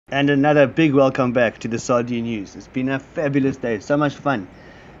And another big welcome back to the Sardine News. It's been a fabulous day, so much fun.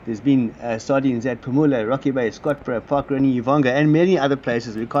 There's been sardines at Pumula, Rocky Bay, Scottborough, Parkreni, Uvonga, and many other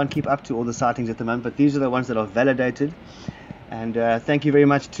places. We can't keep up to all the sightings at the moment, but these are the ones that are validated. And thank you very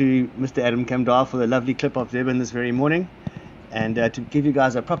much to Mr. Adam Kamdar for the lovely clip of Zebin this very morning. And to give you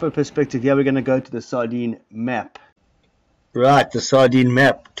guys a proper perspective, here we're going to go to the Sardine map. Right, the Sardine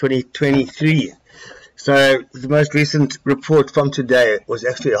map 2023. So the most recent report from today was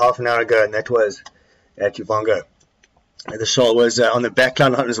actually half an hour ago, and that was at Uvonga. The shoal was on the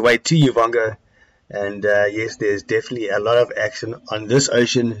backline on his way to Uvonga, and yes, there's definitely a lot of action on this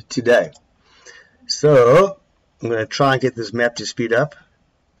ocean today. So I'm going to try and get this map to speed up.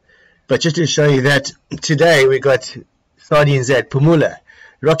 But just to show you that today we got sardines at Pumula,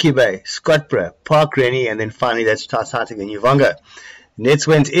 Rocky Bay, Scottborough, Parkreni, and then finally that's sighting in Uvonga. Nets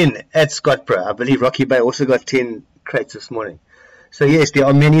went in at Scottborough. I believe Rocky Bay also got 10 crates this morning. So yes, there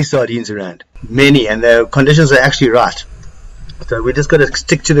are many sardines around. Many, and the conditions are actually right. So we just got to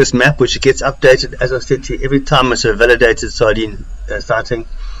stick to this map, which gets updated, as I said to you, every time it's a validated sardine sighting.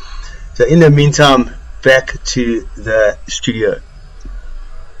 So in the meantime, back to the studio.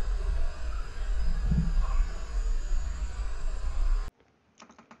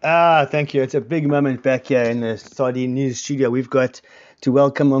 Thank you. It's a big moment back here in the Sardine News studio. We've got to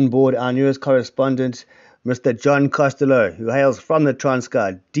welcome on board our newest correspondent, Mr. John Costello, who hails from the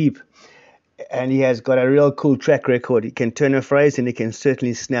Transkei deep. And he has got a real cool track record. He can turn a phrase and he can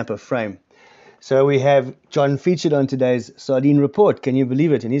certainly snap a frame. So we have John featured on today's Sardine Report. Can you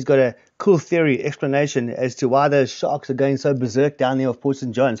believe it? And he's got a cool theory, explanation as to why those sharks are going so berserk down there off Port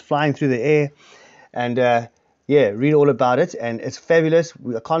St. John's, flying through the air. And yeah, read all about it. And it's fabulous.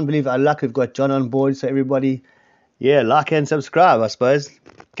 I can't believe our luck. We've got John on board. So everybody, yeah, like and subscribe, I suppose.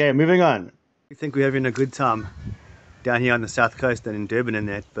 Okay, moving on. I think we're having a good time down here on the south coast and in Durban and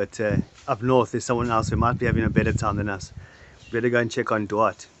that. But up north, there's someone else who might be having a better time than us. Better go and check on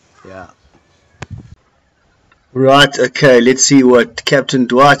Dwight. Yeah. Right, okay, let's see what Captain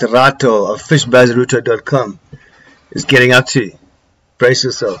Dwight Rightio of fishbuzzrouter.com is getting up to. Brace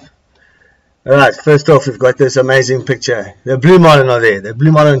yourself. Alright, first off, we've got this amazing picture. The blue marlin are there. The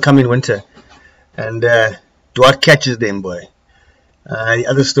blue marlin come in winter. And Dwight catches them, boy. The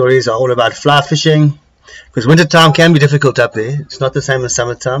other stories are all about fly fishing. Because winter time can be difficult up there. It's not the same as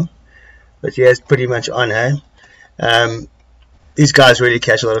summertime. But yeah, it's pretty much on, hey? These guys really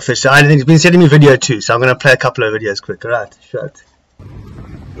catch a lot of fish. So I think he's been sending me video too, so I'm going to play a couple of videos quick. Alright, shot.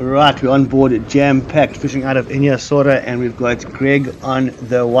 Right, we're on board, jam-packed, fishing out of Inyasora, and we've got Greg on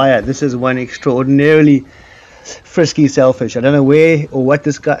the wire. This is one extraordinarily frisky sailfish. I don't know where or what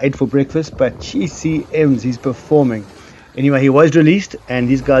this guy ate for breakfast, but GCMs, he's performing. Anyway, he was released, and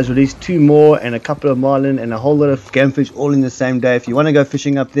these guys released 2 more and a couple of marlin and a whole lot of gamefish all in the same day. If you want to go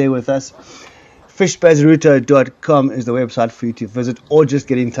fishing up there with us, fishbuzzrouter.com is the website for you to visit, or just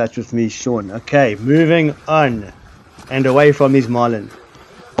get in touch with me, Sean. Okay, moving on and away from these marlin.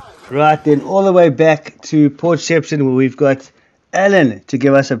 Right, then all the way back to Port Shepstone, where we've got Alan to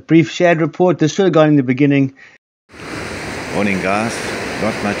give us a brief shad report. This should have gone in the beginning. Morning, guys.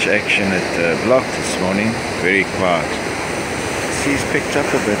 Not much action at the block this morning. Very quiet. Sea's picked up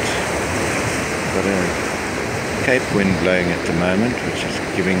a bit. Got a cape wind blowing at the moment, which is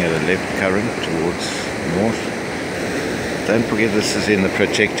giving it a left current towards north. Don't forget this is in the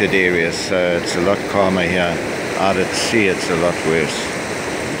protected area, so it's a lot calmer here. Out at sea it's a lot worse.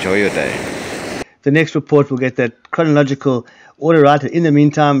 Enjoy your day. The next report will get that chronological order right. In the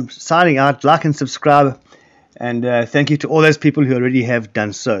meantime, signing out, like and subscribe, and thank you to all those people who already have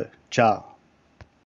done so. Ciao.